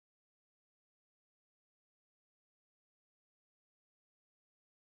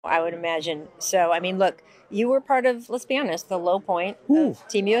I would imagine. So, I mean, look, you were part of, let's be honest, the low point of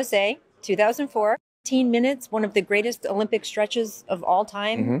Team USA, 2004. 15 minutes, one of the greatest Olympic stretches of all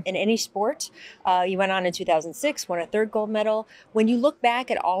time in any sport. You went on in 2006, won a third gold medal. When you look back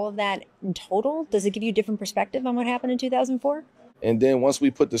at all of that in total, does it give you a different perspective on what happened in 2004? And then once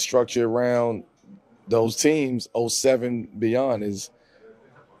we put the structure around those teams, '07 beyond is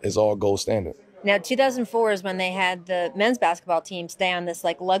all gold standard. Now, 2004 is when they had the men's basketball team stay on this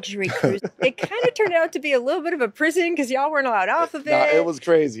like luxury cruise. It kind of turned out to be a little bit of a prison because y'all weren't allowed off of it. Nah, it was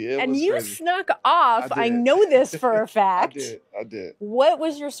crazy. You snuck off. I know this for a fact. I did. What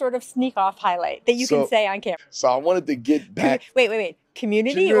was your sort of sneak off highlight that you can say on camera? So I wanted to get back. Wait.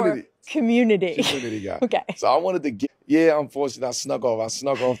 Community or community? Community guy. Okay. So I wanted to get. Yeah, unfortunately, I snuck off. I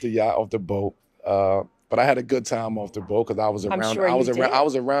snuck off the yacht, off the boat. But I had a good time off the boat because I was around. I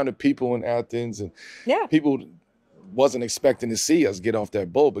was around the people in Athens, and people wasn't expecting to see us get off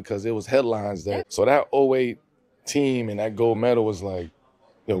that boat because it was headlines there. So that '08 team and that gold medal was like,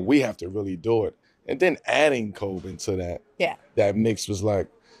 we have to really do it. And then adding Kobe into that mix was like,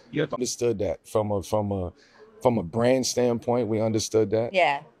 you understood that from a brand standpoint, we understood that.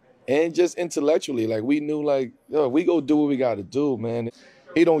 Yeah. And just intellectually, like we knew, like, we go do what we got to do, man.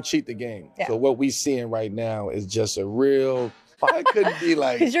 He don't cheat the game. Yeah. So what we seeing right now is just a real. Why couldn't be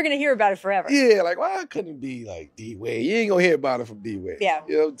like? Because you're gonna hear about it forever. Yeah, like why couldn't it be like D-Wade? You ain't gonna hear about it from D-Wade. Yeah.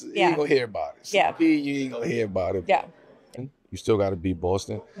 You ain't gonna hear about it. CP, you ain't gonna hear about it. Yeah. You still got to beat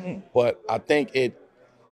Boston, but I think it